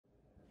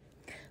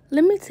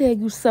Let me tell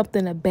you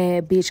something a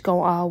bad bitch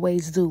gonna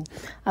always do.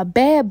 A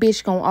bad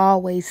bitch gonna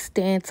always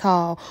stand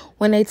tall.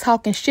 When they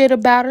talking shit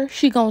about her,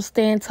 she gonna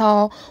stand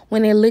tall.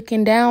 When they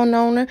looking down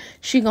on her,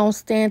 she gonna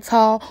stand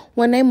tall.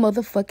 When they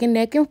motherfucking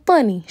necking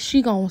funny,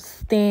 she gonna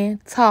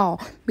stand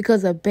tall.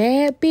 Because a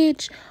bad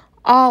bitch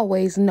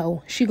always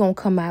know she gonna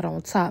come out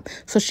on top.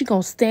 So she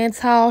gonna stand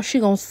tall, she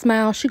gonna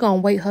smile, she gonna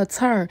wait her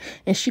turn,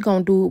 and she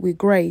gonna do it with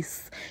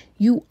grace.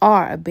 You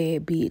are a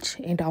bad bitch,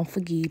 and don't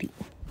forget it.